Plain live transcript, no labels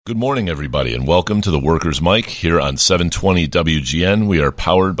Good morning, everybody, and welcome to the Workers' Mic here on 720 WGN. We are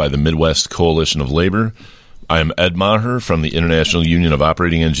powered by the Midwest Coalition of Labor. I am Ed Maher from the International Union of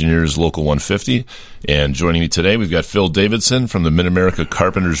Operating Engineers, Local 150, and joining me today, we've got Phil Davidson from the Mid-America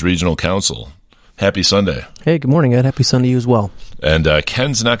Carpenters Regional Council. Happy Sunday. Hey, good morning, Ed. Happy Sunday to you as well. And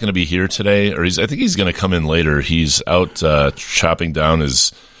Ken's not going to be here today, or I think he's going to come in later. He's out chopping down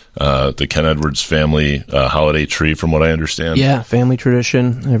the Ken Edwards family holiday tree, from what I understand. Yeah, family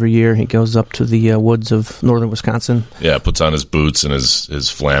tradition. Every year he goes up to the woods of northern Wisconsin. Yeah, puts on his boots and his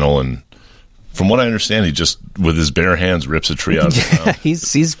flannel, and from what I understand, he just, with his bare hands, rips a tree out of the ground.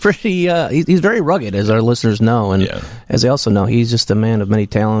 He's pretty, he's very rugged, as our listeners know, and as they also know, he's just a man of many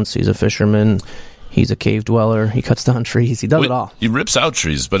talents. He's a fisherman. He's a cave dweller. He cuts down trees. He does it all. He rips out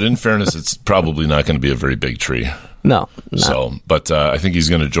trees, but in fairness, it's probably not going to be a very big tree. No. So, but I think he's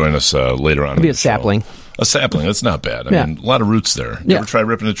going to join us later on. It'll be a sapling. A sapling. That's not bad. I mean, a lot of roots there. You ever try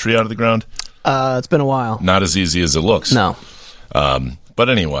ripping a tree out of the ground? It's been a while. Not as easy as it looks. No. But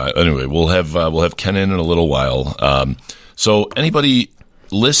anyway, we'll have Ken in a little while. So anybody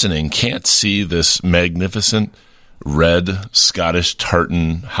listening can't see this magnificent red Scottish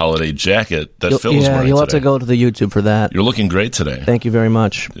tartan holiday jacket that Phil's wearing today. You'll have to go to the YouTube for that. You're looking great today. Thank you very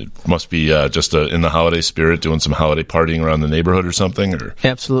much. It must be just in the holiday spirit, doing some holiday partying around the neighborhood or something? Or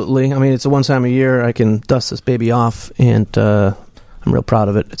Absolutely. I mean, it's the one time a year I can dust this baby off, and I'm real proud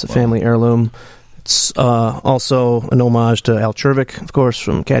of it. It's a family heirloom. It's also an homage to Al Chervik, of course,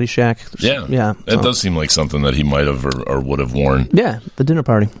 from Caddyshack. Yeah. It does seem like something that he might have or would have worn. Yeah, the dinner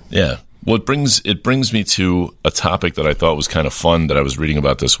party. Yeah. Well, it brings me to a topic that I thought was kind of fun that I was reading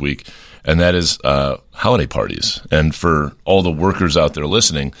about this week, and that is holiday parties. And for all the workers out there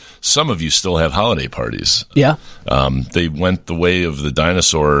listening, some of you still have holiday parties. Yeah. They went the way of the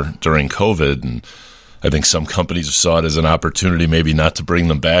dinosaur during COVID, and I think some companies saw it as an opportunity maybe not to bring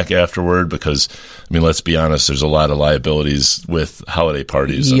them back afterward because, I mean, let's be honest, there's a lot of liabilities with holiday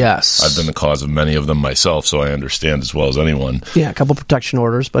parties. Yes. I've been the cause of many of them myself, so I understand as well as anyone. Yeah, a couple protection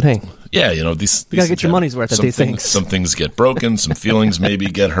orders, but hey. Yeah, these you got to get your money's worth at these things. Some things get broken, some feelings maybe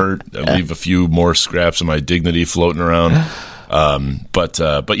get hurt. I leave a few more scraps of my dignity floating around.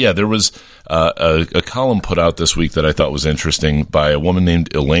 But yeah, there was a column put out this week that I thought was interesting by a woman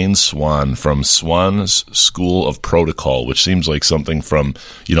named Elaine Swan from Swan's School of Protocol, which seems like something from,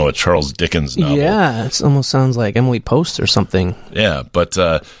 a Charles Dickens novel. Yeah, it almost sounds like Emily Post or something. Yeah, but,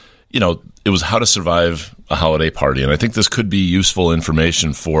 it was how to survive a holiday party. And I think this could be useful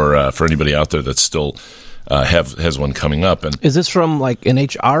information for anybody out there that's still has one coming up. And is this from like an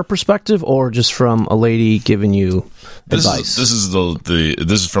HR perspective or just from a lady giving you advice? This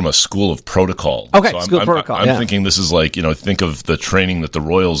is from a school of protocol. Okay, so school of protocol. I'm thinking this is like, think of the training that the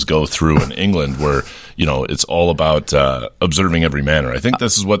royals go through in England where, it's all about observing every manner. I think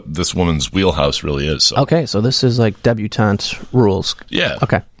this is what this woman's wheelhouse really is. So. Okay, so this is like debutante rules. Yeah.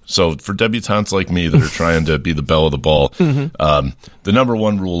 Okay. So for debutantes like me that are trying to be the belle of the ball, the number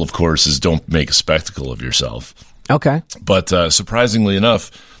one rule, of course, is don't make a spectacle of yourself. Okay. But surprisingly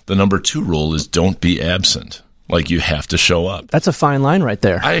enough, the number two rule is don't be absent. Like, you have to show up. That's a fine line right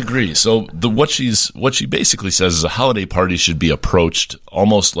there. I agree. So what she basically says is a holiday party should be approached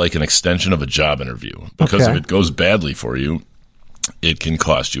almost like an extension of a job interview. Because if it goes badly for you, it can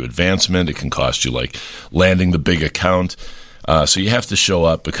cost you advancement. It can cost you, like, landing the big account. So you have to show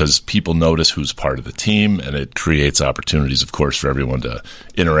up because people notice who's part of the team, and it creates opportunities, of course, for everyone to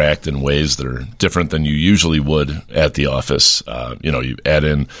interact in ways that are different than you usually would at the office. You add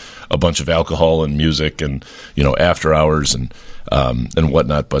in a bunch of alcohol and music and, after hours and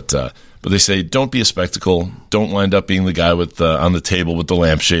whatnot. But they say don't be a spectacle. Don't wind up being the guy with on the table with the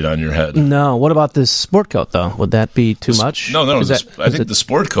lampshade on your head. No. What about this sport coat, though? Would that be too much? No. I think the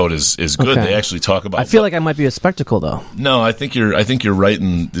sport coat is good. Okay. They actually talk about. I feel like I might be a spectacle, though. No, I think you're right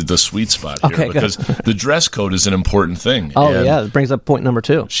in the sweet spot here. Okay, because the dress code is an important thing. Oh, yeah. It brings up point number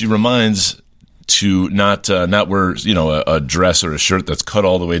 2. She reminds to not wear a dress or a shirt that's cut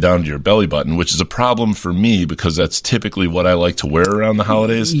all the way down to your belly button, which is a problem for me because that's typically what I like to wear around the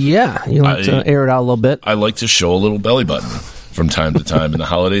holidays. Yeah, you like to air it out a little bit. I like to show a little belly button from time to time, and the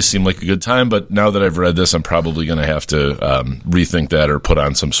holidays seem like a good time. But now that I've read this, I'm probably going to have to rethink that or put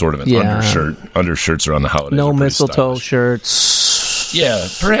on some sort of an undershirt. Undershirts around the holidays. No mistletoe shirts. Yeah,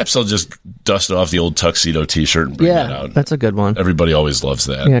 perhaps I'll just dust off the old tuxedo T-shirt and bring that out. That's a good one. Everybody always loves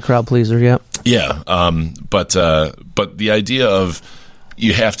that. Yeah, crowd pleaser. Yeah. Yeah, but the idea of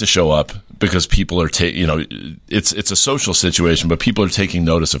you have to show up because people are it's a social situation, but people are taking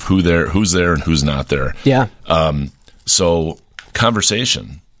notice of who's there and who's not there. Yeah. So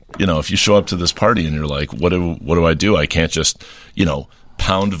conversation. If you show up to this party and you're like, what do I do? I can't just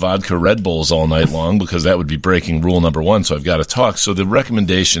pound vodka Red Bulls all night long because that would be breaking rule number 1. So I've got to talk. So the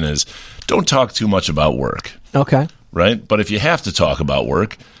recommendation is don't talk too much about work. Okay. Right? But if you have to talk about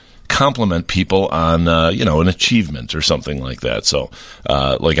work, compliment people on, an achievement or something like that. So,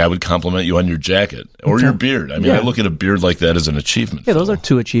 like I would compliment you on your jacket or your beard. I mean, I look at a beard like that as an achievement. Yeah, those are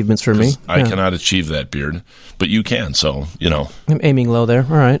 2 achievements for me. I cannot achieve that beard, but you can. So, I'm aiming low there.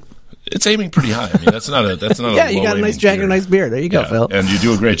 All right. It's aiming pretty high. I mean, that's not a yeah, you got a nice jacket, a nice beard. There you go, Phil. And you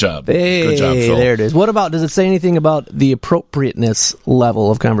do a great job. Hey, good job, Phil. There it is. What about, does it say anything about the appropriateness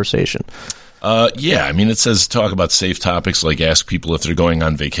level of conversation? Yeah, I mean, it says talk about safe topics, like ask people if they're going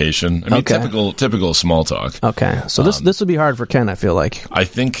on vacation. I mean, typical small talk. Okay, so this would be hard for Ken, I feel like. I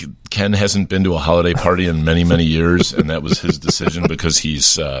think Ken hasn't been to a holiday party in many, many years, and that was his decision because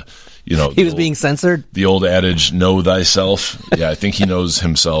he's, he was being censored? The old adage, know thyself. Yeah, I think he knows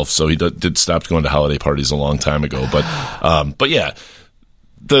himself, so he did stop going to holiday parties a long time ago. But yeah,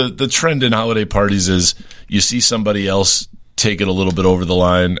 the trend in holiday parties is you see somebody else take it a little bit over the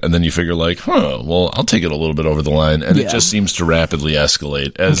line, and then you figure like, well, I'll take it a little bit over the line, and it just seems to rapidly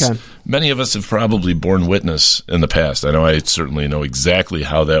escalate, as many of us have probably borne witness in the past. I know I certainly know exactly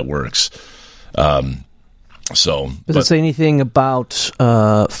how that works. Does it say anything about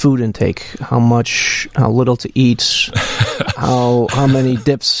food intake? How little to eat? how many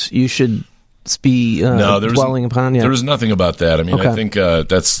dips you should be dwelling upon? Yeah. There was nothing about that. I mean, I think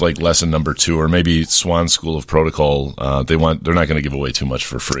that's like lesson number 2, or maybe Swan's School of Protocol. They're not going to give away too much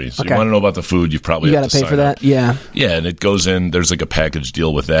for free. So you want to know about the food, you probably have to pay for that. Yeah, and it goes in. There's like a package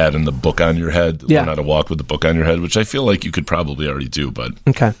deal with that and the book on your head. Learn how to walk with the book on your head, which I feel like you could probably already do. But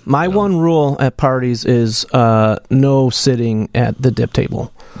my one rule at parties is no sitting at the dip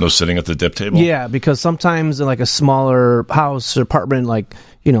table. No sitting at the dip table? Yeah, because sometimes in like a smaller house or apartment, like,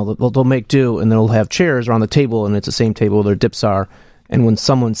 they'll make do and they'll have chairs around the table and it's the same table their dips are. And when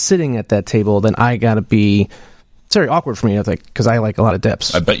someone's sitting at that table, then I got to be... It's very awkward for me, I think, because I like a lot of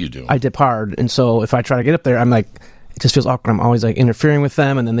dips. I bet you do. I dip hard. And so if I try to get up there, I'm like... It just feels awkward. I'm always like interfering with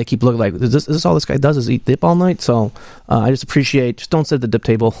them, and then they keep looking like, is this all this guy does is eat dip all night? So I just don't sit at the dip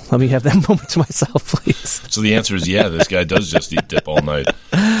table. Let me have that moment to myself, please. So the answer is this guy does just eat dip all night.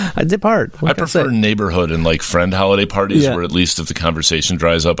 I dip hard. I prefer neighborhood and like friend holiday parties where at least if the conversation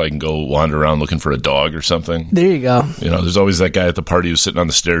dries up, I can go wander around looking for a dog or something. There you go. There's always that guy at the party who's sitting on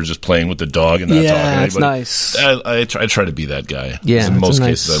the stairs just playing with the dog and not talking to anybody. That's nice. I try to be that guy. Yeah, in most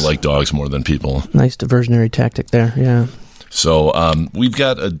cases, I like dogs more than people. Nice diversionary tactic there, yeah. So we've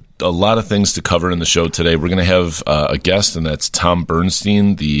got a lot of things to cover in the show today. We're going to have a guest, and that's Tom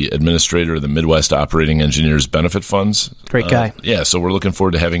Bernstein, the administrator of the Midwest Operating Engineers Benefit Funds. Great guy. So we're looking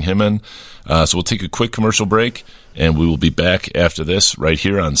forward to having him in. So we'll take a quick commercial break, and we will be back after this right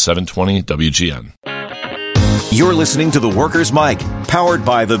here on 720 WGN. You're listening to The Workers' Mic, powered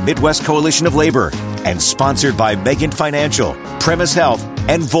by the Midwest Coalition of Labor and sponsored by Megan Financial, Premise Health,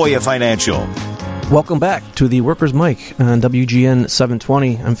 and Voya Financial. Welcome back to the Workers' Mic on WGN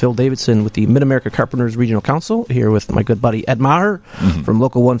 720. I'm Phil Davidson with the Mid-America Carpenters Regional Council, here with my good buddy Ed Maher from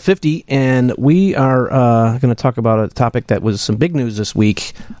Local 150, and we are going to talk about a topic that was some big news this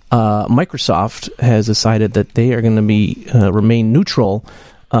week. Microsoft has decided that they are going to remain neutral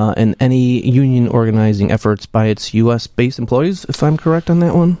in any union organizing efforts by its U.S.-based employees, if I'm correct on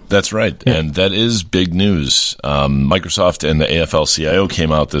that one? That's right, and that is big news. Microsoft and the AFL-CIO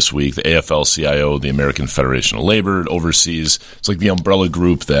came out this week. The AFL-CIO, the American Federation of Labor, oversees, it's like the umbrella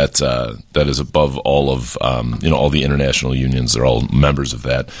group that is above all of all the international unions. They're all members of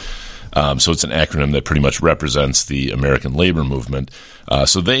that. So it's an acronym that pretty much represents the American labor movement.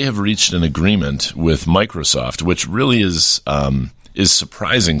 So they have reached an agreement with Microsoft, which really is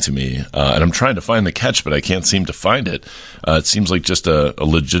surprising to me, and I'm trying to find the catch, but I can't seem to find it. It seems like just a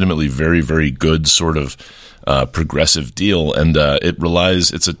legitimately very, very good sort of progressive deal, and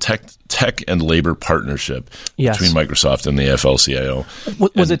it's a tech and labor partnership between Microsoft and the AFL-CIO.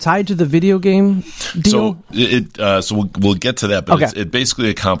 Was it tied to the video game deal? So we'll get to that, but it basically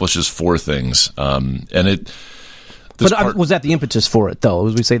accomplishes 4 things, and was that the impetus for it, though?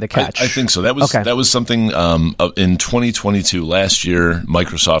 As we say, the catch? I think so. That was something in 2022. Last year,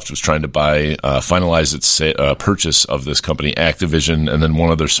 Microsoft was trying to finalize its purchase of this company, Activision, and then one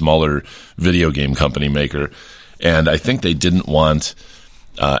other smaller video game company maker. And I think they didn't want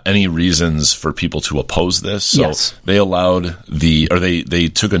any reasons for people to oppose this. So they allowed they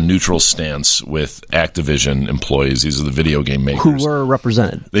took a neutral stance with Activision employees. These are the video game makers. Who were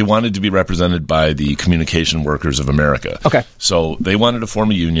represented. They wanted to be represented by the Communication Workers of America. Okay. So they wanted to form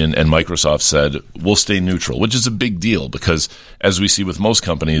a union, and Microsoft said, we'll stay neutral, which is a big deal because, as we see with most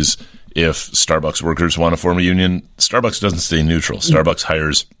companies, if Starbucks workers want to form a union, Starbucks doesn't stay neutral. Starbucks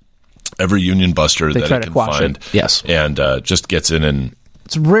hires every union buster that it can find. Yes. And just gets in and...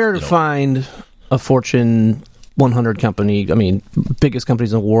 It's rare to find a Fortune 100 company, biggest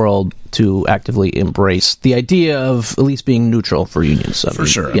companies in the world, to actively embrace the idea of at least being neutral for unions. For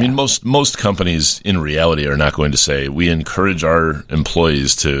sure. Yeah. Most companies in reality are not going to say, we encourage our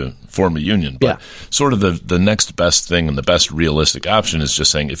employees to form a union. But sort of the next best thing and the best realistic option is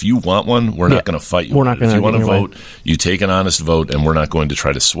just saying, if you want one, we're not going to fight you. We're not going to. If you want to vote, you take an honest vote, and we're not going to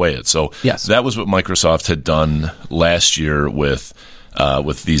try to sway it. So that was what Microsoft had done last year with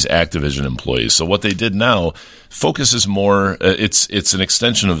these Activision employees. So what they did now focuses more, it's an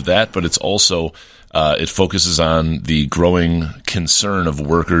extension of that, but it's also, it focuses on the growing concern of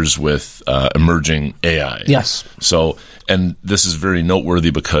workers with emerging AI. Yes. So, and this is very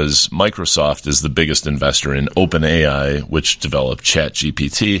noteworthy because Microsoft is the biggest investor in OpenAI, which developed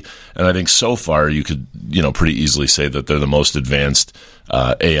ChatGPT. And I think so far you could, pretty easily say that they're the most advanced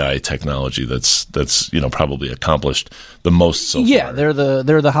AI technology that's probably accomplished the most so far. Yeah, they're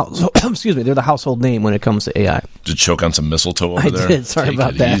the household, they're the household name when it comes to AI. Did you choke on some mistletoe over there? I did. Sorry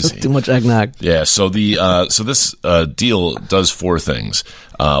about that. Easy. Too much eggnog. Yeah. So this deal does four things.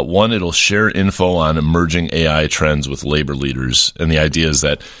 One, it'll share info on emerging AI trends with labor leaders, and the idea is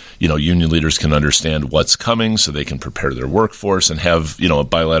that union leaders can understand what's coming, so they can prepare their workforce and have a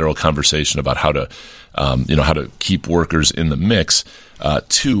bilateral conversation about how to keep workers in the mix.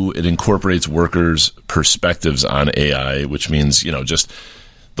 Two, it incorporates workers' perspectives on AI, which means just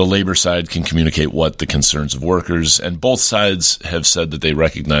the labor side can communicate what the concerns of workers, and both sides have said that they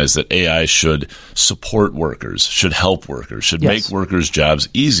recognize that AI should support workers, should help workers, should make workers' jobs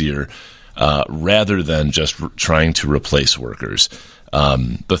easier, rather than just trying to replace workers.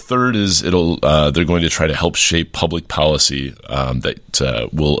 The third is they're going to try to help shape public policy that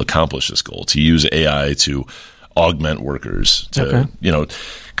will accomplish this goal, to use AI to augment workers.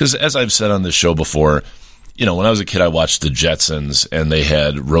 Because as I've said on this show before, when I was a kid, I watched the Jetsons, and they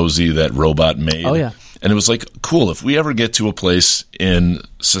had Rosie, that robot maid. Oh, yeah. And it was like, cool, if we ever get to a place in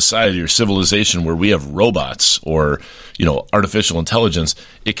society or civilization where we have robots or, artificial intelligence,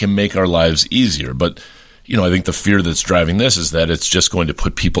 it can make our lives easier. But, I think the fear that's driving this is that it's just going to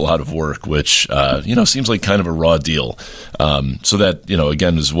put people out of work, which, seems like kind of a raw deal. So that,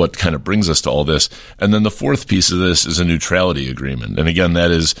 again, is what kind of brings us to all this. And then the fourth piece of this is a neutrality agreement. And again,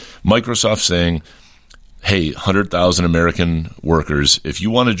 that is Microsoft saying, hey, 100,000 American workers, if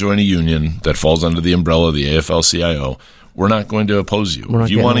you want to join a union that falls under the umbrella of the AFL-CIO, we're not going to oppose you. If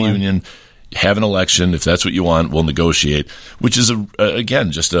you want a union, have an election. If that's what you want, we'll negotiate, which is,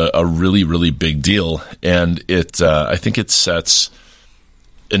 again, just a really, really big deal. And I think it sets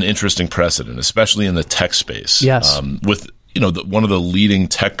an interesting precedent, especially in the tech space. Yes. With, one of the leading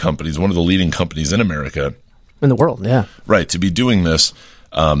tech companies, one of the leading companies in America. In the world, yeah. Right, to be doing this.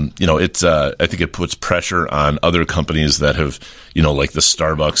 I think it puts pressure on other companies that have, like the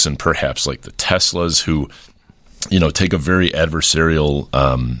Starbucks and perhaps like the Teslas, who, take a very adversarial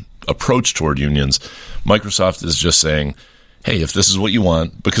approach toward unions. Microsoft is just saying, hey, if this is what you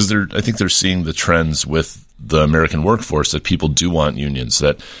want, because I think they're seeing the trends with the American workforce that people do want unions,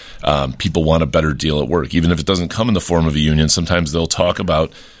 that people want a better deal at work. Even if it doesn't come in the form of a union, sometimes they'll talk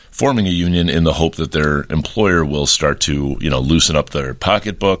about forming a union in the hope that their employer will start to, loosen up their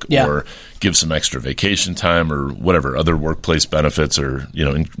pocketbook or give some extra vacation time or whatever, other workplace benefits or,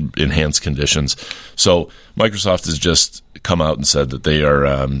 enhanced conditions. So Microsoft has just come out and said that they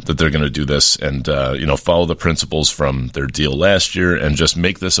are, that they're going to do this and, follow the principles from their deal last year and just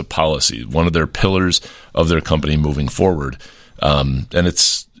make this a policy, one of their pillars of their company moving forward. And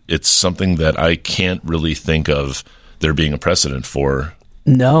it's something that I can't really think of there being a precedent for.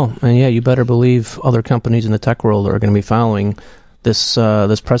 No, and you better believe other companies in the tech world are going to be following this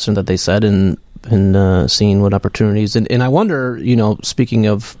precedent that they set and seeing what opportunities. And I wonder, speaking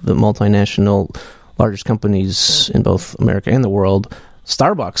of the multinational largest companies in both America and the world,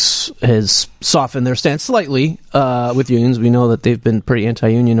 Starbucks has softened their stance slightly with unions. We know that they've been pretty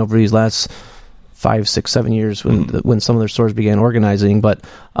anti-union over these last 5, 6, 7 years when some of their stores began organizing, but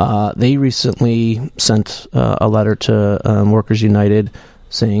they recently sent a letter to Workers United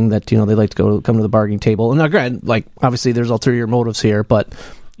saying that they'd like to come to the bargaining table. And now, granted, obviously there's ulterior motives here, but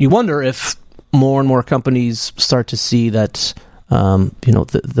you wonder if more and more companies start to see that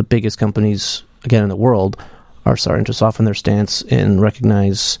the biggest companies again in the world are starting to soften their stance and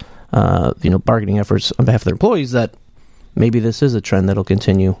recognize bargaining efforts on behalf of their employees, that maybe this is a trend that'll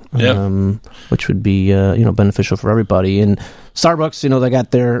continue, which would be beneficial for everybody. And Starbucks, they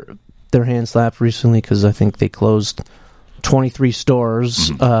got their hand slapped recently because I think they closed 23 stores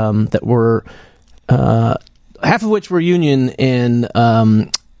that were half of which were union, and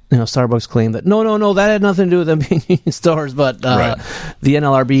Starbucks claimed that no, that had nothing to do with them being union stores, but the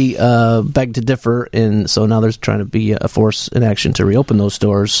NLRB begged to differ, and so now there's trying to be a force in action to reopen those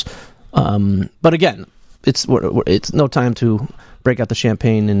stores. But again, it's no time to break out the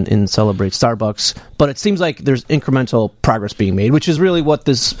champagne and celebrate Starbucks, but it seems like there's incremental progress being made, which is really what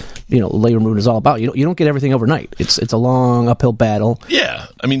this labor movement is all about. You don't get everything overnight. It's a long uphill battle. Yeah,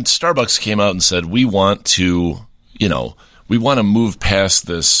 I mean, Starbucks came out and said we want to move past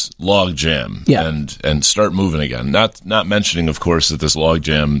this log jam and start moving again. Not mentioning, of course, that this log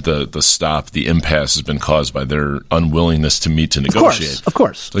jam, the impasse has been caused by their unwillingness to meet to negotiate. Of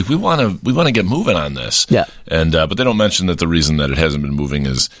course. Like we want to get moving on this. Yeah. And but they don't mention that the reason that it hasn't been moving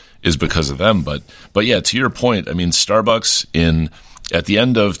is because of them. But yeah, to your point, I mean, Starbucks at the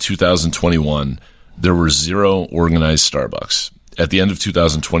end of 2021, there were 0 organized Starbucks. At the end of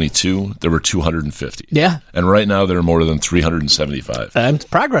 2022, there were 250. Yeah. And right now, there are more than 375. It's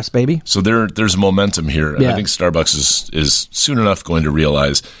progress, baby. So there's momentum here. And I think Starbucks is soon enough going to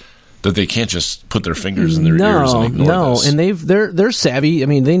realize that they can't just put their fingers in their ears and ignore this. And they're savvy. I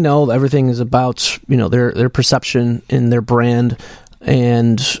mean, they know everything is about their perception and their brand.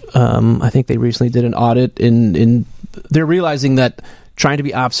 And I think they recently did an audit, and they're realizing that trying to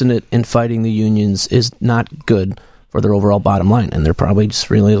be obstinate and fighting the unions is not good for their overall bottom line, and they're probably just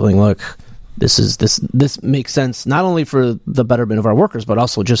realizing, look, this makes sense not only for the betterment of our workers, but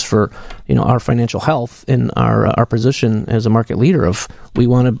also just for our financial health and our position as a market leader. Of we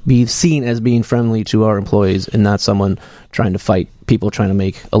want to be seen as being friendly to our employees and not someone trying to fight people trying to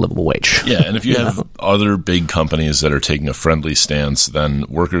make a livable wage. Yeah, and if you have other big companies that are taking a friendly stance, then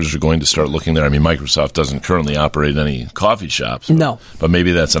workers are going to start looking there. I mean, Microsoft doesn't currently operate any coffee shops. But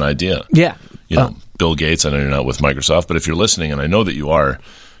maybe that's an idea. Yeah. Bill Gates, I know you're not with Microsoft, but if you're listening, and I know that you are,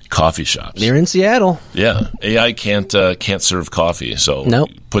 coffee shops. They're in Seattle. Yeah. AI can't serve coffee, so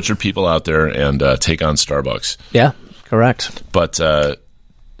put your people out there and take on Starbucks. Yeah, correct. But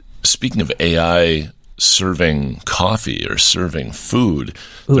speaking of AI serving coffee or serving food,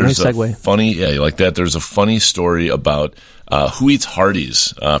 there's nice segue. Funny, you like that? There's a funny story about who eats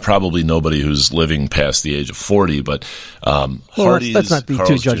Hardee's. Probably nobody who's living past the age of 40, but Hardee's. Let's not be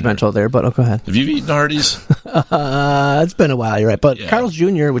too judgmental there, but go ahead. Have you eaten Hardee's? It's been a while, you're right. But Carl's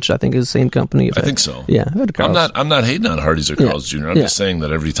Jr., which I think is the same company. I think so. Yeah, I've had Carl's. I'm not hating on Hardee's or Carl's Jr. I'm just saying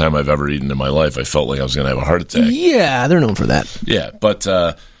that every time I've ever eaten in my life, I felt like I was going to have a heart attack. Yeah, they're known for that. Yeah, but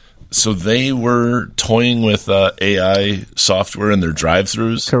so they were toying with AI software in their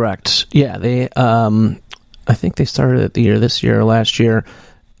drive-thrus? Correct. Yeah, they. I think they started it this year or last year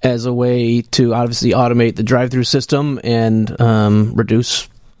as a way to obviously automate the drive-through system and reduce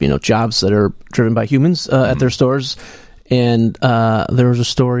jobs that are driven by humans at their stores. And there was a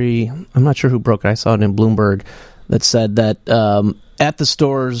story, I'm not sure who broke it, I saw it in Bloomberg, that said that at the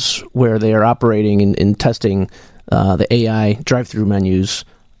stores where they are operating and testing the AI drive-through menus,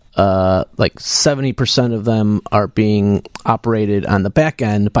 like 70% of them are being operated on the back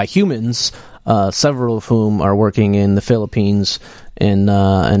end by humans, several of whom are working in the Philippines and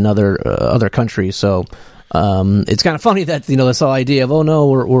other countries. So it's kind of funny that this whole idea of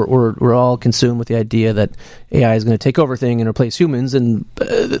we're all consumed with the idea that AI is going to take over things and replace humans, and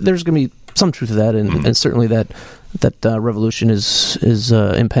there's going to be some truth to that, and certainly that revolution is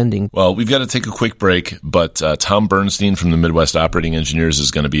impending. Well, we've got to take a quick break, but Tom Bernstein from the Midwest Operating Engineers is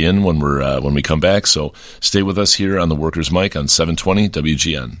going to be in when we come back. So stay with us here on the Workers' Mic on 720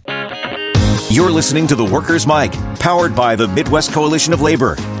 WGN. You're listening to the Workers' Mic, powered by the Midwest Coalition of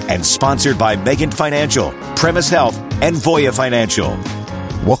Labor and sponsored by Megan Financial, Premise Health, and Voya Financial.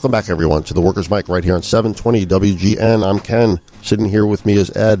 Welcome back, everyone, to the Workers' Mic right here on 720 WGN. I'm Ken. Sitting here with me is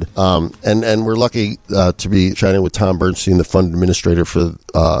Ed. And we're lucky to be chatting with Tom Bernstein, the fund administrator for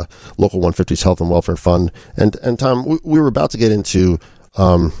Local 150's Health and Welfare Fund. And Tom, we were about to get into,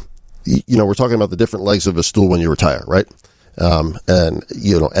 we're talking about the different legs of a stool when you retire, right? And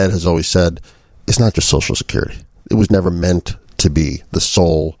Ed has always said, it's not just Social Security. It was never meant to be the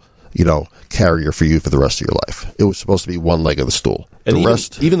sole, carrier for you for the rest of your life. It was supposed to be one leg of the stool. And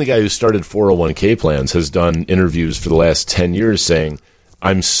even the guy who started 401k plans has done interviews for the last 10 years saying,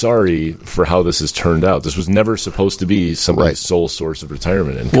 I'm sorry for how this has turned out. This was never supposed to be somebody's sole source of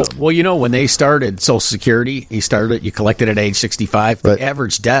retirement income. Well, when they started Social Security, you collected at age 65. The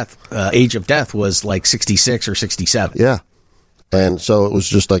average age of death was like 66 or 67. Yeah. And so it was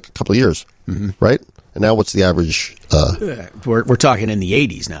just like a couple of years, right? And now what's the average? We're talking in the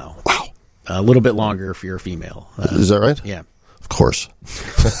 80s now. Wow. A little bit longer if you're a female. Is that right? Yeah. Of course.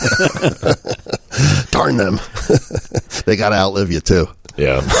 Darn them. They got to outlive you too.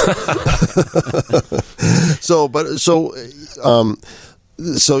 Yeah. So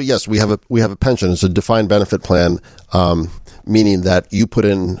yes, we have a pension. It's a defined benefit plan, meaning that you put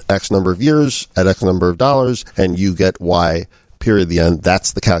in X number of years at X number of dollars, and you get Y. Period. The end.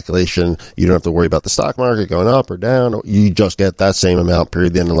 That's the calculation. You don't have to worry about the stock market going up or down. You just get that same amount.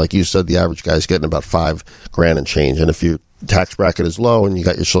 Period. The end. And like you said, the average guy's getting about $5,000 and change. And if your tax bracket is low and you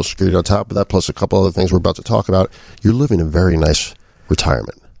got your Social Security on top of that, plus a couple other things we're about to talk about, you're living a very nice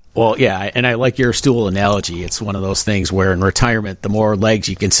retirement. Well, yeah, and I like your stool analogy. It's one of those things where in retirement, the more legs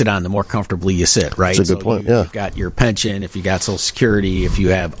you can sit on, the more comfortably you sit, right? That's a good point, yeah. You've got your pension, if you got Social Security, if you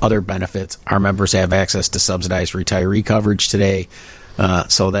have other benefits. Our members have access to subsidized retiree coverage today,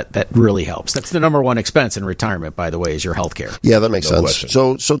 so that really helps. That's the number one expense in retirement, by the way, is your health care. Yeah, that makes sense.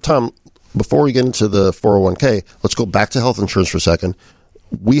 Question. So, Tom, before we get into the 401k, let's go back to health insurance for a second.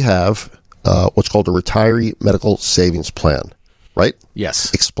 We have what's called a retiree medical savings plan. Right?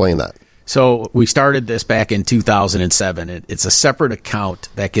 Yes. Explain that. So we started this back in 2007. It's a separate account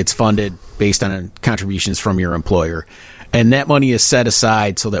that gets funded based on contributions from your employer. And that money is set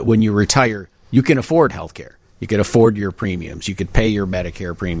aside so that when you retire, you can afford health care. You could afford your premiums. You could pay your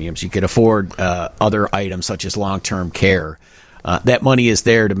Medicare premiums. You could afford other items such as long-term care. That money is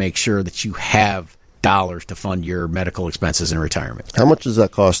there to make sure that you have dollars to fund your medical expenses in retirement. How much does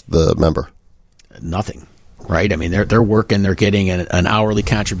that cost the member? Nothing. Right? I mean, they're working, they're getting an hourly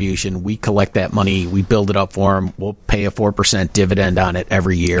contribution. We collect that money, we build it up for them. We'll pay a 4% dividend on it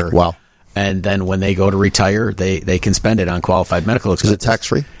every year. Wow. And then when they go to retire, they can spend it on qualified medical expenses. Is it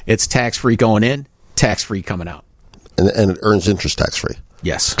tax-free? It's tax-free going in, tax-free coming out. And it earns interest tax-free?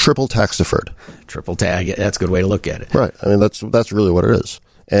 Yes. Triple tax deferred? Triple tax. That's a good way to look at it. Right. I mean, that's really what it is.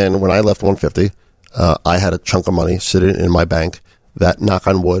 And when I left 150, I had a chunk of money sitting in my bank that, knock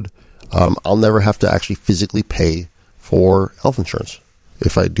on wood, I'll never have to actually physically pay for health insurance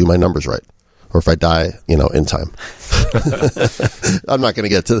if I do my numbers right, or if I die, in time. I'm not going to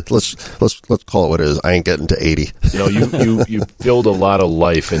get to let's call it what it is. I ain't getting to 80. You build a lot of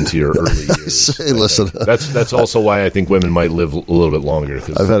life into your early years. Hey, listen, that's also why I think women might live a little bit longer.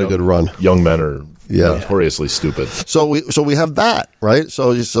 I've had a good run. Young men are notoriously stupid. So we have that, right?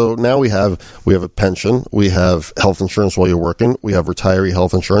 So now we have a pension, we have health insurance while you're working, we have retiree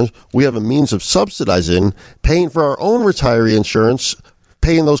health insurance, we have a means of subsidizing, paying for our own retiree insurance,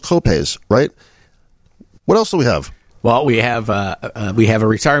 paying those copays, right? What else do we have? Well, we have a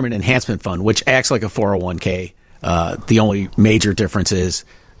retirement enhancement fund, which acts like a 401k. The only major difference is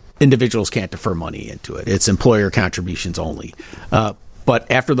individuals can't defer money into it. It's employer contributions only.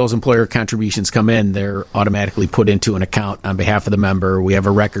 But after those employer contributions come in, they're automatically put into an account on behalf of the member. We have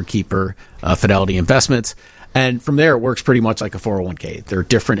a record keeper, Fidelity Investments. And from there, it works pretty much like a 401k. There are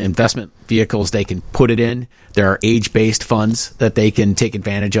different investment vehicles they can put it in. There are age-based funds that they can take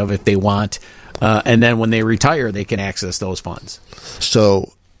advantage of if they want. And then when they retire, they can access those funds.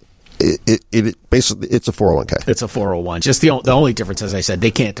 So it basically, it's a 401k. It's a 401. Just the only difference, as I said,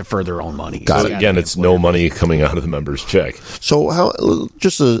 they can't defer their own money. Got it. Again, it's no money coming out of the member's check. So how,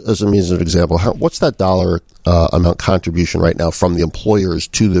 just as a means of example, what's that dollar amount contribution right now from the employers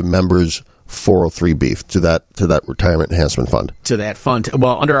to the members' 403b to that retirement enhancement fund? To that fund.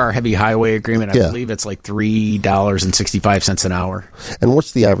 Well, under our heavy highway agreement, I believe it's like $3.65 an hour. And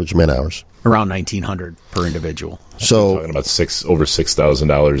what's the average man hours? Around $1,900 per individual. So we're talking about over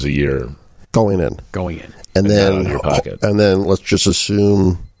 $6,000 a year going in, and then out of your pocket. And then let's just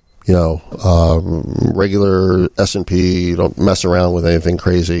assume regular S&P. You don't mess around with anything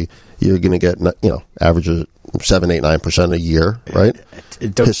crazy. You're going to get average of 7, 8, 9% a year, right?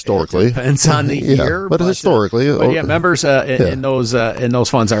 Historically, it depends on the year, but historically, members in those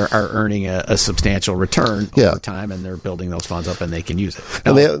funds are earning a substantial return over time, and they're building those funds up, and they can use it.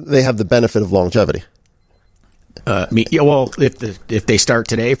 Now, and they have the benefit of longevity. Well, if they start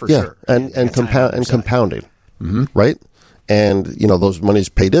today, for sure, and compounding, right? And those monies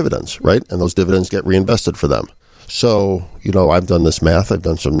pay dividends, right? And those dividends get reinvested for them. So I've done this math. I've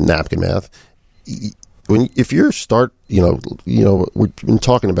done some napkin math. If you start, we've been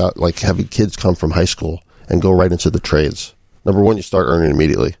talking about like having kids come from high school and go right into the trades. Number one, you start earning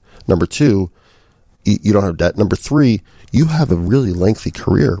immediately. Number two, you don't have debt. Number three, you have a really lengthy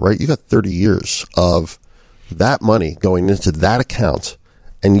career, right? You got 30 years of that money going into that account,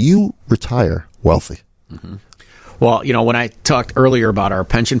 and you retire wealthy. Mm-hmm. Well, when I talked earlier about our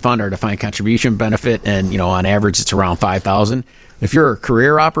pension fund, our defined contribution benefit, and, on average it's around $5,000. If you're a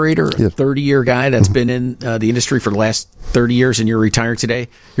career operator, a 30-year guy that's been in the industry for the last 30 years and you're retired today,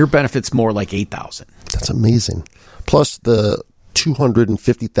 your benefit's more like $8,000. That's amazing. Plus the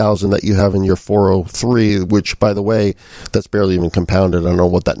 $250,000 that you have in your 403, which, by the way, that's barely even compounded. I don't know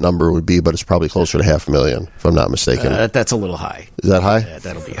what that number would be, but it's probably closer to $500,000, if I'm not mistaken. That's a little high. Is that high? Yeah,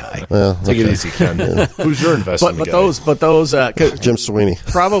 that'll be high. Take it easy, Ken. Who's your investment But guy? those Jim Sweeney.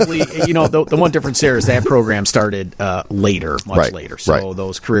 Probably, the one difference there is that program started later, much later. So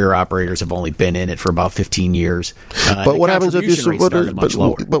those career operators have only been in it for about 15 years. But what happens if you started much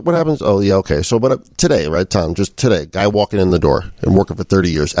lower? But what happens? Oh, yeah, okay. So, but today, right, Tom? Just today, guy walking in the door and working for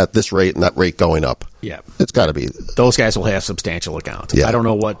 30 years at this rate and that rate going up. Yeah, it's got to be. Those guys will have substantial accounts. Yeah. I don't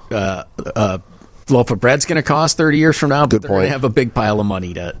know what loaf of bread's going to cost 30 years from now, but they're going to have a big pile of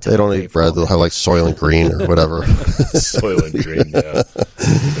money to they don't eat bread. They'll have like Soylent Green or whatever. Soylent Green, yeah.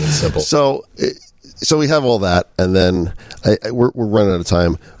 Simple. So we have all that, and then we're running out of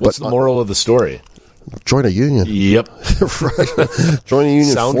time. What's the moral of the story? Join a union. Yep. Right. Join a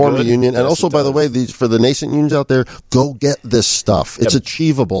union, form a union. And also, by the way, for the nascent unions out there, go get this stuff. It's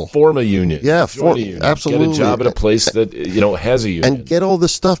achievable. Form a union. Yeah, Join a union. Absolutely. Get a job at a place that, has a union. And get all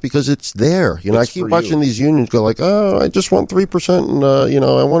this stuff because it's there. I keep watching these unions go like, oh, I just want 3% and,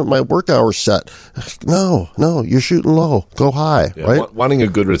 I want my work hours set. No, you're shooting low. Go high, right? Wanting a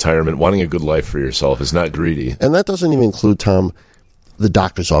good retirement, wanting a good life for yourself is not greedy. And that doesn't even include, Tom, the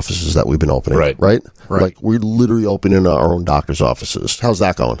doctor's offices that we've been opening, right? Like we're literally opening our own doctor's offices. How's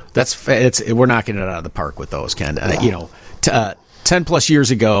that going? We're knocking it out of the park with those, Ken. 10 plus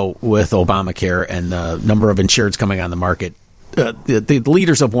years ago with Obamacare and the number of insureds coming on the market, the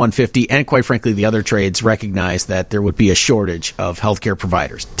leaders of 150 and quite frankly the other trades recognized that there would be a shortage of healthcare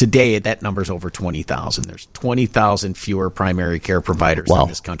providers. Today, that number's over 20,000. There's 20,000 fewer primary care providers than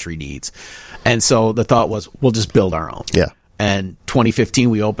this country needs. And so the thought was, we'll just build our own. Yeah. And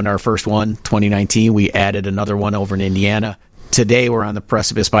 2015, we opened our first one. 2019, we added another one over in Indiana. Today, we're on the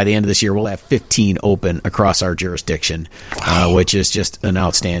precipice. By the end of this year, we'll have 15 open across our jurisdiction, which is just an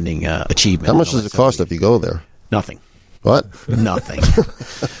outstanding achievement. How much does it cost if you go there? Nothing. What? Nothing.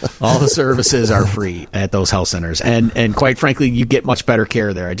 All the services are free at those health centers. And quite frankly, you get much better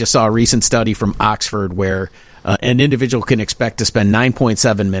care there. I just saw a recent study from Oxford where an individual can expect to spend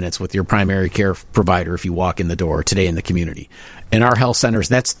 9.7 minutes with your primary care provider if you walk in the door today in the community. In our health centers,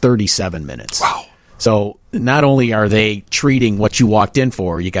 that's 37 minutes. Wow. So not only are they treating what you walked in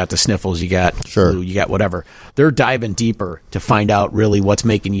for, you got the sniffles, you got flu, you got whatever, they're diving deeper to find out really what's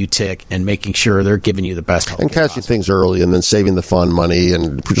making you tick and making sure they're giving you the best help. And catching things early and then saving the fund money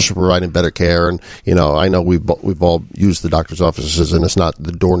and just providing better care. And, I know we've all used the doctor's offices and it's not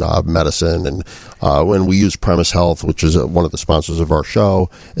the doorknob medicine. And when we use Premise Health, which is one of the sponsors of our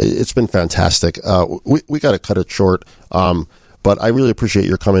show, it's been fantastic. We got to cut it short. But I really appreciate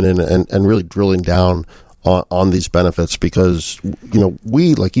your coming in and really drilling down on these benefits because,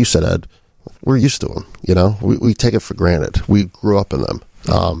 we, like you said, Ed, we're used to them. We take it for granted. We grew up in them.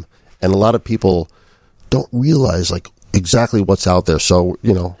 And a lot of people don't realize, exactly what's out there. So,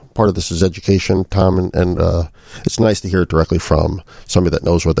 part of this is education, Tom, and it's nice to hear it directly from somebody that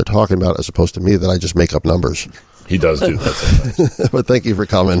knows what they're talking about as opposed to me that I just make up numbers. He does do that sometimes. But thank you for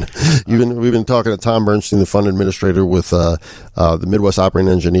coming. We've been talking to Tom Bernstein, the fund administrator with the Midwest Operating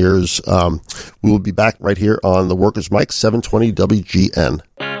Engineers. We will be back right here on the Workers' Mic, 720 WGN.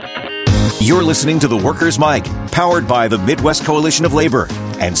 You're listening to the Workers' Mic, powered by the Midwest Coalition of Labor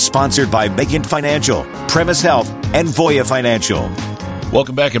and sponsored by Megant Financial, Premise Health, and Voya Financial.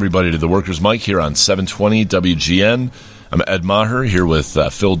 Welcome back, everybody, to the Workers' Mic here on 720 WGN. I'm Ed Maher here with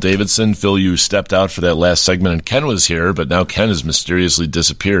Phil Davidson. Phil, you stepped out for that last segment, and Ken was here, but now Ken has mysteriously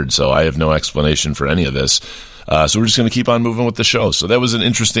disappeared, so I have no explanation for any of this. So we're just going to keep on moving with the show. So that was an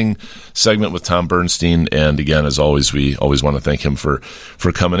interesting segment with Tom Bernstein, and again, as always, we always want to thank him for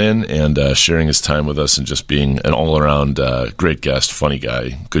coming in and sharing his time with us and just being an all-around great guest, funny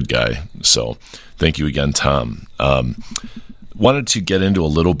guy, good guy. So thank you again, Tom. Wanted to get into a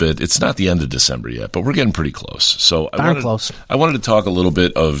little bit. It's not the end of December yet, but we're getting pretty close. So I wanted to talk a little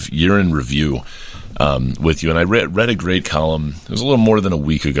bit of year in review with you. And I read a great column. It was a little more than a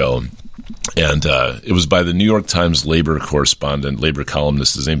week ago. And it was by the New York Times labor correspondent, labor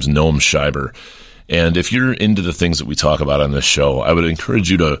columnist. His name's Noam Scheiber. And if you're into the things that we talk about on this show, I would encourage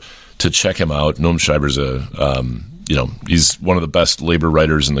you to check him out. Noam Scheiber's he's one of the best labor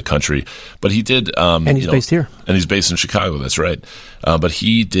writers in the country. But he did, and he's based here, and he's based in Chicago. That's right. But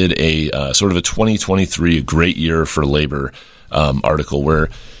he did a sort of a 2023, a great year for labor article where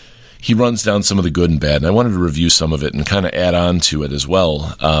he runs down some of the good and bad. And I wanted to review some of it and kind of add on to it as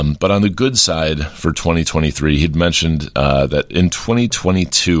well. But on the good side for 2023, he'd mentioned that in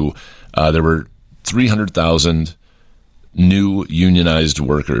 2022 there were 300,000 new unionized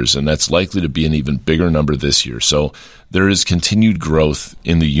workers, and that's likely to be an even bigger number this year. So there is continued growth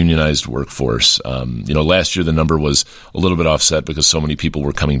in the unionized workforce. Last year the number was a little bit offset because so many people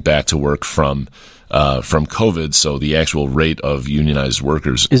were coming back to work from COVID, so the actual rate of unionized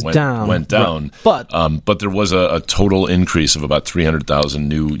workers went down. Right. But there was a total increase of about 300,000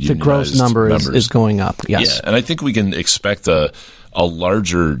 new unionized the gross number members. is going up. Yes, yeah, and I think we can expect a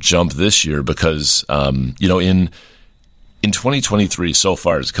larger jump this year because in 2023 so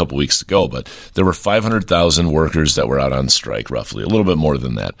far, it's a couple weeks ago, but there were 500,000 workers that were out on strike, roughly, a little bit more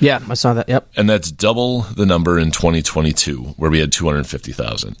than that. Yeah, I saw that, yep. And that's double the number in 2022, where we had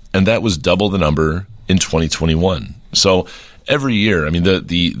 250,000. And that was double the number in 2021. So every year, I mean,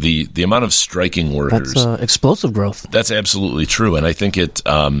 the amount of striking workers... That's explosive growth. That's absolutely true. And I think it...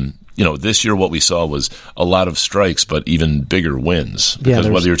 this year what we saw was a lot of strikes, but even bigger wins. Because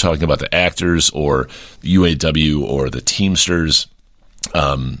whether you're talking about the actors or the UAW or the Teamsters,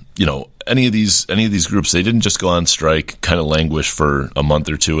 any of these groups, they didn't just go on strike, kind of languish for a month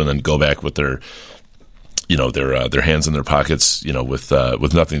or two, and then go back with their hands in their pockets,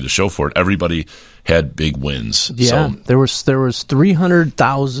 with nothing to show for it. Everybody had big wins. Yeah, so, there was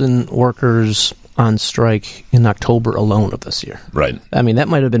 300,000 workers on strike in October alone of this year. Right. I mean, that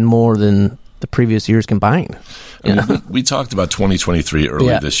might have been more than the previous years combined. We talked about 2023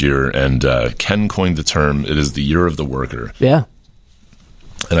 earlier this year, and Ken coined the term, it is the year of the worker. Yeah.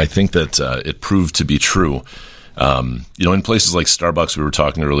 And I think that it proved to be true. In places like Starbucks, we were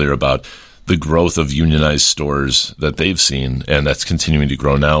talking earlier about the growth of unionized stores that they've seen, and that's continuing to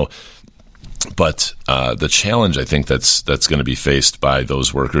grow now. But the challenge, I think, that's going to be faced by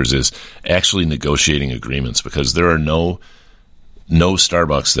those workers is actually negotiating agreements, because there are no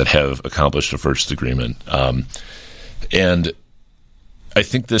Starbucks that have accomplished a first agreement. And I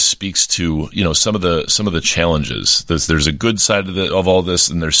think this speaks to some of the challenges. There's a good side of all this,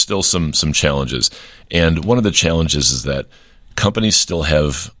 and there's still some challenges. And one of the challenges is that companies still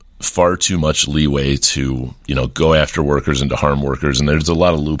have far too much leeway to go after workers and to harm workers, and there's a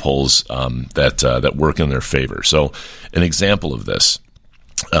lot of loopholes that work in their favor. So an example of this,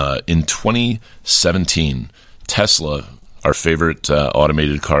 in 2017, Tesla, our favorite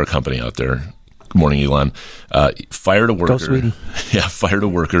automated car company out there, good morning, Elon, fired a worker. Go Sweden. Yeah, fired a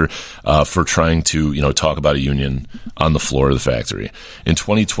worker for trying to talk about a union on the floor of the factory. In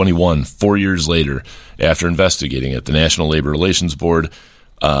 2021, 4 years later, after investigating it, the National Labor Relations Board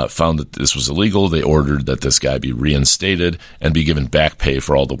found that this was illegal. They ordered that this guy be reinstated and be given back pay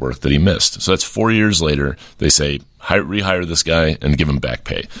for all the work that he missed. So that's 4 years later. They say, rehire this guy and give him back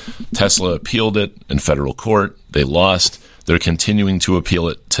pay. Tesla appealed it in federal court. They lost. They're continuing to appeal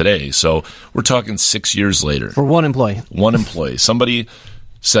it today. So we're talking 6 years later. For one employee. One employee. Somebody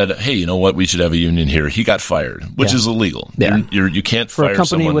said, hey, you know what? We should have a union here. He got fired, which is illegal. Yeah. You can't fire a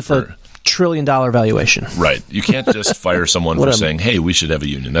company someone with for... a $1 trillion valuation. Right. You can't just fire someone for saying, hey, we should have a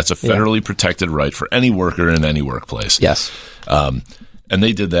union. That's a federally protected right for any worker in any workplace. Yes. And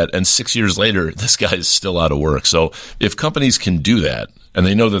they did that. And 6 years later, this guy is still out of work. So if companies can do that, and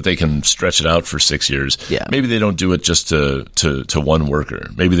they know that they can stretch it out for 6 years, maybe they don't do it just to one worker.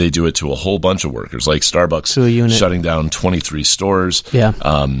 Maybe they do it to a whole bunch of workers, like Starbucks shutting down 23 stores. Yeah.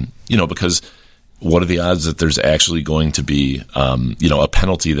 Because what are the odds that there's actually going to be, a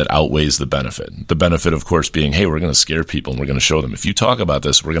penalty that outweighs the benefit? The benefit, of course, being, hey, we're going to scare people and we're going to show them, if you talk about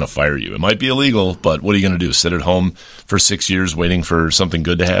this, we're going to fire you. It might be illegal, but what are you going to do? Sit at home for 6 years waiting for something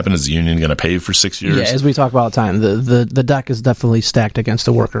good to happen? Is the union going to pay you for 6 years? Yeah, as we talk about all the time, the deck is definitely stacked against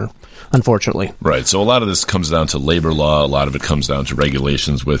the worker, unfortunately. Right. So a lot of this comes down to labor law. A lot of it comes down to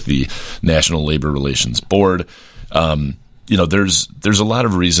regulations with the National Labor Relations Board. There's a lot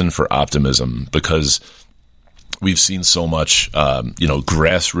of reason for optimism, because we've seen so much,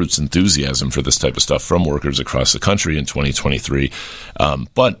 grassroots enthusiasm for this type of stuff from workers across the country in 2023.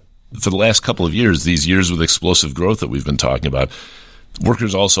 But for the last couple of years, these years with explosive growth that we've been talking about,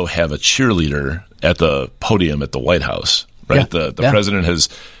 workers also have a cheerleader at the podium at the White House, right? Yeah. The president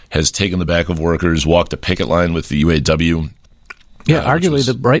has taken the back of workers, walked a picket line with the UAW. Yeah,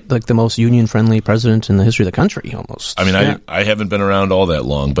 arguably the most union-friendly president in the history of the country, almost. I mean, I haven't been around all that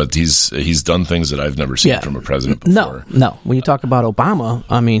long, but he's done things that I've never seen from a president before. No. When you talk about Obama,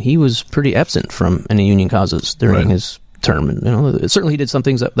 I mean, he was pretty absent from any union causes during his term. And, certainly he did some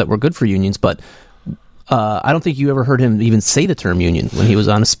things that were good for unions, but I don't think you ever heard him even say the term union when he was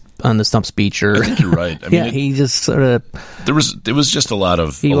on the stump speech. Or I think you're right. I mean, he just sort of there was just a lot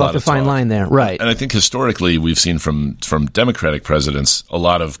of he walked a fine line there, right? And I think historically we've seen from Democratic presidents a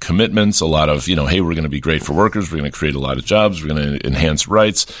lot of commitments, a lot of hey, we're going to be great for workers, we're going to create a lot of jobs, we're going to enhance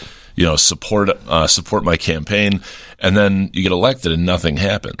rights. support my campaign, and then you get elected and nothing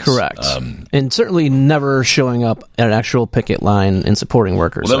happens. Correct. And certainly never showing up at an actual picket line and supporting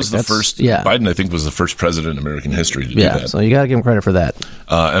workers. Well, that was the first. Yeah. Biden, I think, was the first president in American history to do that. So you got to give him credit for that.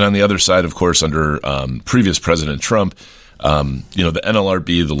 And on the other side, of course, under previous President Trump, the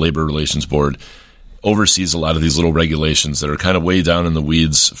NLRB, the Labor Relations Board, oversees a lot of these little regulations that are kind of way down in the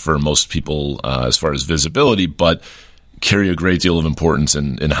weeds for most people as far as visibility, but carry a great deal of importance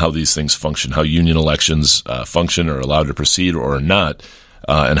in how these things function, how union elections function or allowed to proceed or not,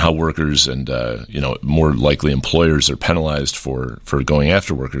 and how workers and more likely employers are penalized for going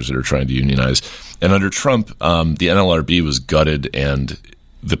after workers that are trying to unionize. And under Trump, the NLRB was gutted, and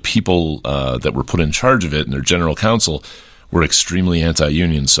the people that were put in charge of it and their general counsel were extremely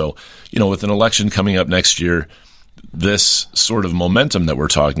anti-union. So, with an election coming up next year, this sort of momentum that we're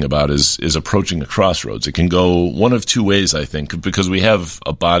talking about is approaching a crossroads. It can go one of two ways, I think, because we have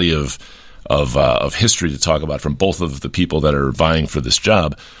a body of history to talk about from both of the people that are vying for this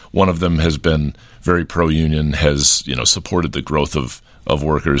job. One of them has been very pro-union, has supported the growth of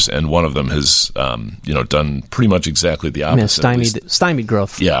workers, and one of them has done pretty much exactly the opposite. Stymied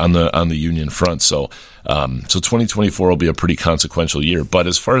growth. Yeah, on the union front. So 2024 will be a pretty consequential year. But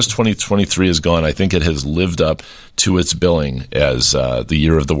as far as 2023 has gone, I think it has lived up to its billing as the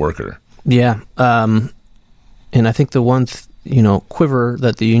year of the worker. Yeah, and I think the one quiver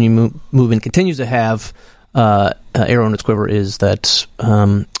that the union movement continues to have, arrow in its quiver, is that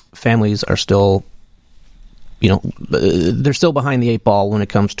families are still, they're still behind the eight ball when it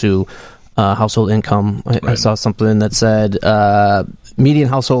comes to household income. I saw something that said median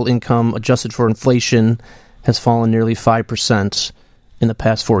household income adjusted for inflation has fallen nearly 5% in the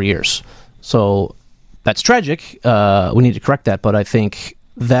past 4 years. So that's tragic. We need to correct that, but I think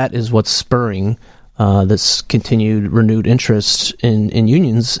that is what's spurring this continued renewed interest in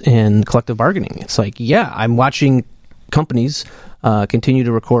unions and collective bargaining. It's like, I'm watching companies continue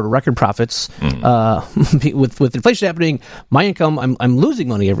to record record profits. With inflation happening, my income, I'm losing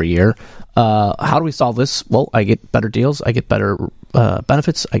money every year. How do we solve this? Well, I get better deals, I get better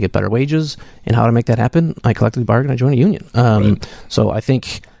benefits, I get better wages. And how to make that happen? I collectively bargain, I join a union. So I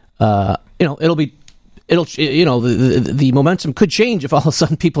think the momentum could change if all of a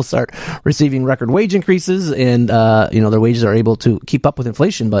sudden people start receiving record wage increases and their wages are able to keep up with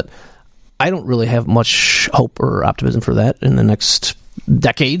inflation. But I don't really have much hope or optimism for that in the next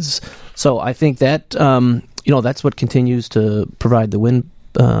decades. So I think that that's what continues to provide the wind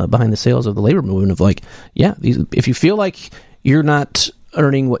behind the sails of the labor movement. Of if you feel like you're not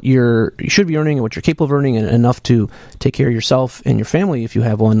earning what you should be earning and what you're capable of earning, and enough to take care of yourself and your family if you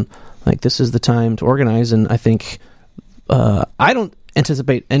have one, this is the time to organize. And I think I don't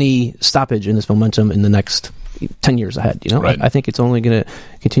anticipate any stoppage in this momentum in the next 10 years ahead. I think it's only going to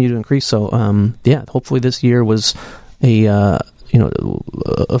continue to increase. So hopefully this year was a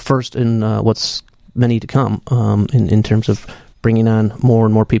first in what's many to come in terms of bringing on more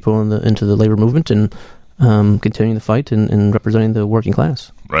and more people into the labor movement and continuing the fight and representing the working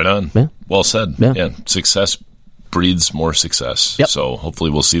class. Right on. Yeah. Well said. Yeah. Success breeds more success. Yep. So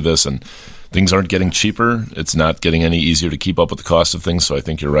hopefully we'll see this, and things aren't getting cheaper. It's not getting any easier to keep up with the cost of things. So I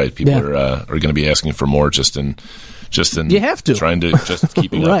think you're right. People are going to be asking for more just in you have to. Trying to just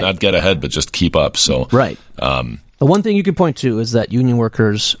keeping up, not get ahead, but just keep up. So the one thing you can point to is that union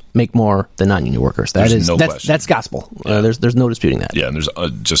workers make more than non-union workers. That's gospel. Yeah. There's no disputing that. Yeah, and there's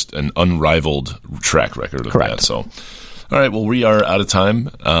just an unrivaled track record of that. So. All right, well, we are out of time,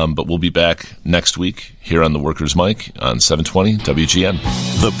 but we'll be back next week here on The Workers' Mic on 720 WGN.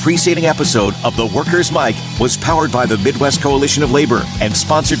 The preceding episode of The Workers' Mic was powered by the Midwest Coalition of Labor and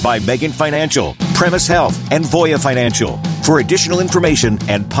sponsored by Megan Financial, Premise Health, and Voya Financial. For additional information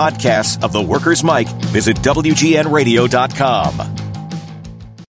and podcasts of The Workers' Mic, visit WGNradio.com.